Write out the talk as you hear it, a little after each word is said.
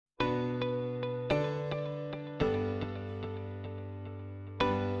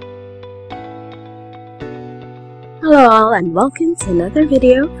Hello all and welcome to another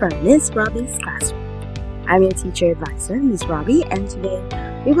video from Ms. Robbie's classroom. I'm your teacher advisor, Ms. Robbie, and today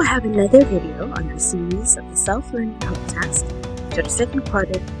we will have another video on our series of the self-learning home task for the second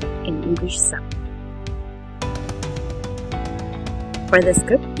quarter in English 7. For this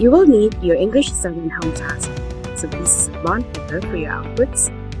script, you will need your English 7 home task, some pieces of bond paper for your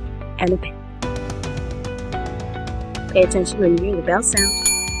outputs, and a pen. Pay attention when you hear the bell sound.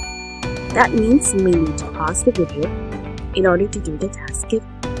 That means you may need to pause the video in order to do the task given.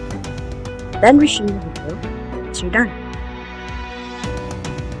 Then resume the video once you're done.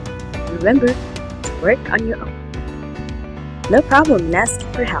 Remember to work on your own. No problem in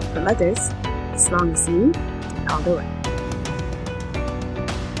asking for help from others as long as you do all the work.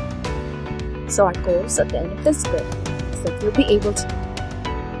 So our goals at the end of the script is that you'll be able to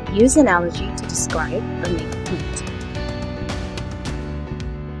use analogy to describe or make a point.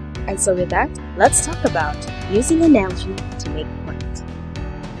 And so with that, let's talk about using analogy to make a point.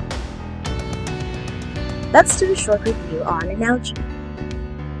 Let's do a short review on analogy.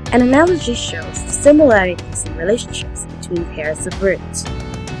 An analogy shows the similarities and relationships between pairs of words.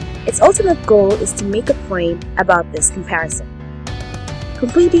 Its ultimate goal is to make a point about this comparison.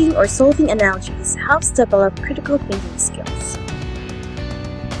 Completing or solving analogies helps develop critical thinking skills.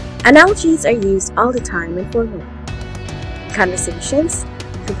 Analogies are used all the time informally. In conversations,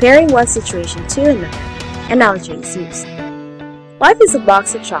 comparing one situation to another, analogy is used. Life is a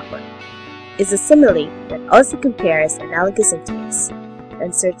box of chocolate is a simile that also compares analogous ideas.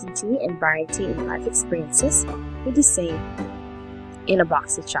 Uncertainty and variety in life experiences are the same in a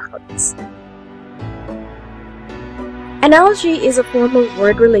box of chocolates. Analogy is a form of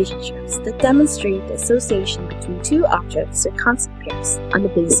word relationships that demonstrate the association between two objects or concept pairs on the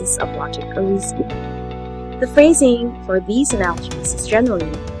basis of logic or reasoning. The phrasing for these analogies is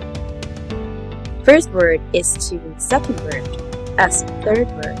generally first word is to second word, as third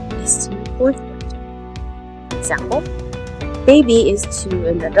word is to fourth word. Example, baby is to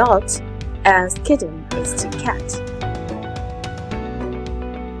an adult as kitten is to cat.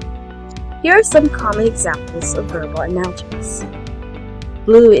 Here are some common examples of verbal analogies.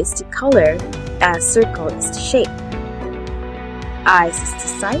 Blue is to color as circle is to shape. Eyes is to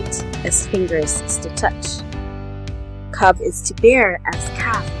sight as fingers is to touch. Cub is to bear as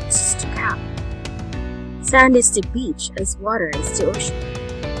calf is to cow. Sand is to beach as water is to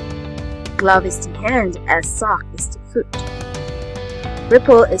ocean. Glove is to hand as sock is to foot.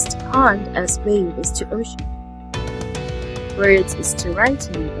 Ripple is to pond as wave is to ocean. Words is to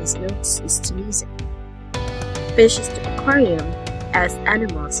writing as notes is to music. Fish is to aquarium as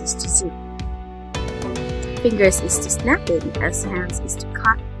animals is to zoo. Fingers is to snapping as hands is to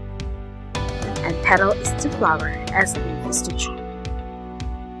cotton. And petal is to flower as leaf is to tree.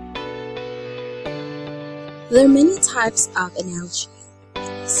 There are many types of analogy: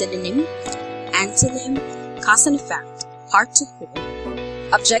 synonym, antonym, cause and effect, part to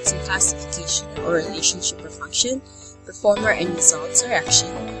whole, object and classification or relationship or function, performer and results or action,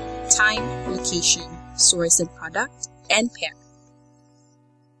 time, location, source and product, and pair.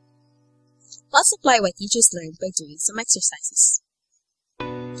 Let's apply what you just learned by doing some exercises.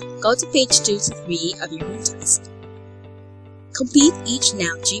 Go to page 2 to 3 of your home task. Complete each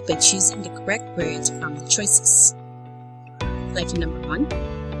analogy by choosing the correct words from the choices. Like in number 1,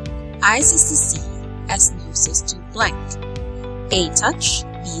 eyes is to see, as nose is to blank. A. Touch,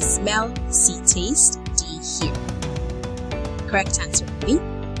 B. Smell, C. Taste, D. Hear. Correct answer would be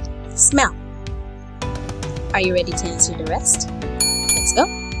smell. Are you ready to answer the rest? Let's go.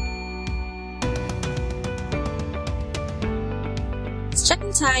 It's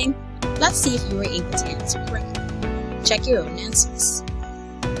checking time. Let's see if you were able to answer correctly. Check your own answers.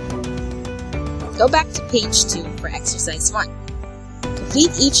 Go back to page 2 for exercise 1.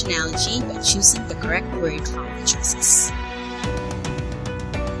 Complete each analogy by choosing the correct word from the choices.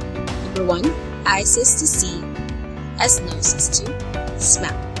 Number 1, eyes is to see, as nose is to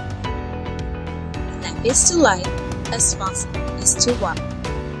smell. Lamp is to light, as faucet is to water.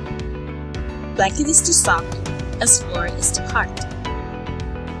 Blanket is to soft, as floor is to hard.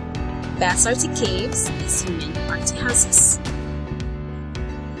 Baths are to caves, as human are to houses.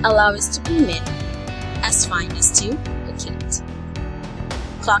 Allow is to permit, as fine is to locate.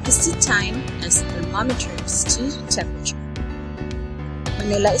 Clock is to time, as thermometer is to temperature.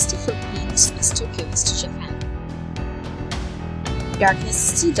 Manila is to Philippines, as Tokyo is to Japan.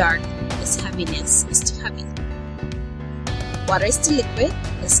 Darkness is to dark, as heaviness is to heavy. Water is to liquid,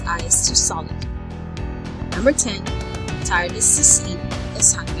 as ice to solid. Number 10, tired is to sleep,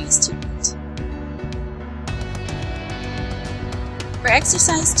 as hungry is to eat. For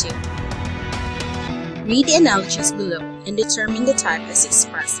exercise 2, Read the analogies below and determine the type as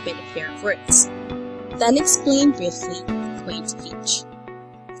expressed by the pair of words. Then explain briefly the point of each.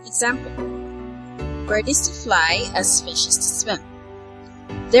 Example: bird is to fly as fish is to swim.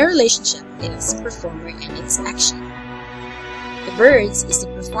 Their relationship is performer and its action. The bird is the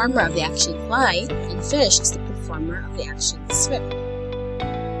performer of the action fly, and fish is the performer of the action swim.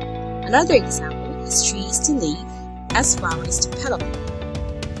 Another example is tree is to leaf as flower is to petal.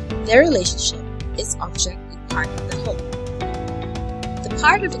 Their relationship is object and part of the whole. The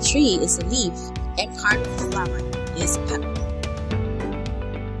part of the tree is the leaf, and part of the flower is the petal.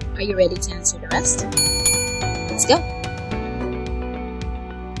 Are you ready to answer the rest? Let's go!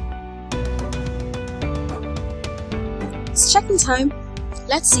 It's checking time.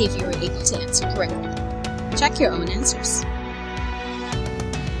 Let's see if you were able to answer correctly. Check your own answers.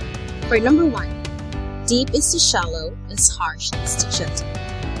 For number 1, deep is to shallow as harsh is to gentle.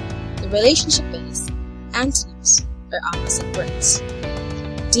 The relationship is antonyms or opposite words.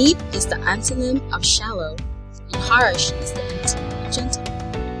 Deep is the antonym of shallow, and harsh is the antonym of gentle.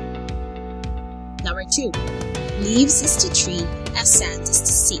 Number 2, leaves is to tree as sand is to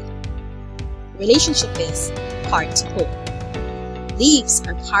sea. The relationship is part to whole. Leaves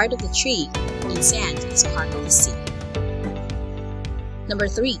are part of the tree, and sand is part of the sea. Number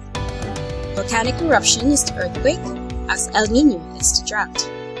 3, volcanic eruption is to earthquake as El Niño is to drought.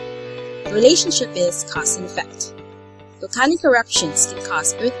 The relationship is cause and effect. Volcanic eruptions can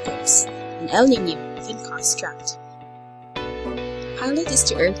cause earthquakes, and El Niño can cause drought. Pilot is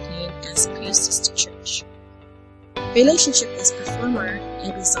to airplane as priest is to church. Relationship is performer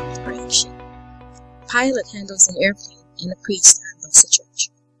and result or action. Pilot handles an airplane, and a priest handles a church.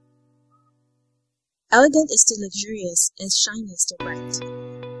 Elegant is to luxurious and shiny is to bright.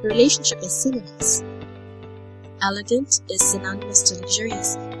 The relationship is synonymous. Elegant is synonymous to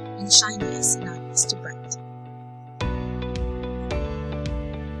luxurious, and shiny is synonymous to bright.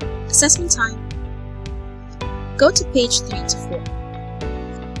 Assessment time. Go to page 3 to 4.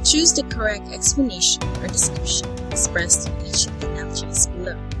 Choose the correct explanation or description expressed in each of the analogies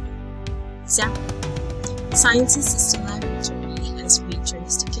below. Example: scientist is to laboratory as waiter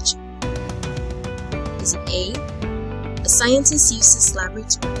is to kitchen. Is it A, a scientist uses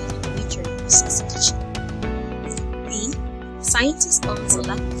laboratory and a waiter uses a kitchen? B, scientist owns a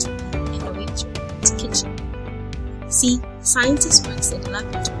laboratory and a waiter owns a kitchen. C, scientist works in a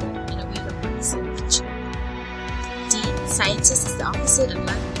laboratory and a waiter works in a kitchen. D, scientist is the opposite of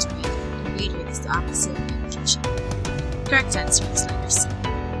laboratory and waiter is the opposite of kitchen. Correct answer is letter C.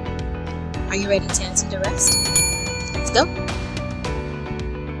 Are you ready to answer the rest? Let's go!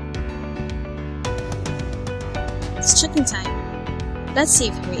 It's checking time. Let's see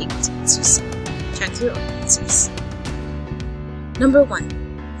if you were able to answer some. Check your own answers. Number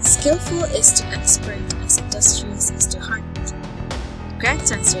 1. Skillful is to expert as industrious is to hardened. The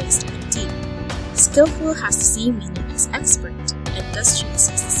correct answer is letter D. Skillful has the same meaning as expert, and industrious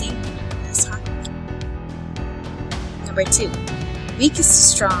has the same meaning as hardened. Number 2. Weak is to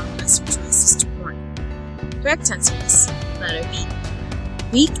strong as rejoice is to mourn. Correct answer is letter B.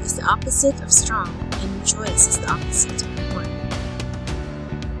 Weak is the opposite of strong, and rejoice is the opposite of mourn.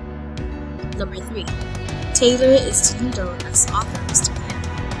 Number 3. Tailor is to needle as author is to pen.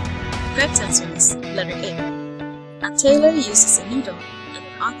 Correct answer is letter A. A tailor uses a needle, and an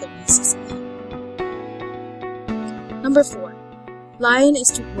author uses a pen. Number 4. Lion is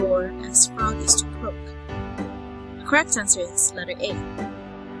to roar as frog is to croak. The correct answer is letter A.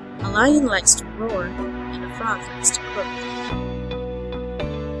 A lion likes to roar, and a frog likes to croak.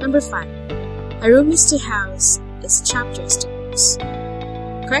 Number 5. A room is to house as chapter is to books.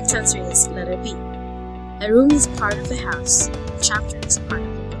 The correct answer is letter B. A room is part of the house, a chapter is part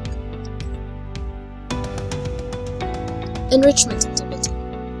of the book. Enrichment activity.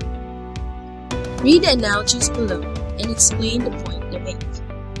 Read the analogies below and explain the point they make.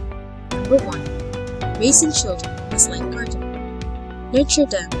 Number 1. Raising children is like gardening. Nurture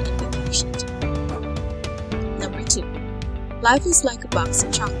them and be patient. Number 2. Life is like a box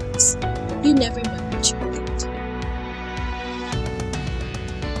of chocolates. You never know what you will get.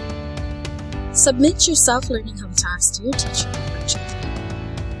 Submit your self-learning home task to your teacher for checking.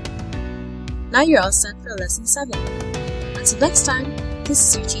 Now you're all set for lesson 7. Until next time, this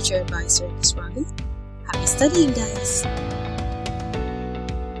is your teacher advisor, Ms. Robin. Happy studying, guys!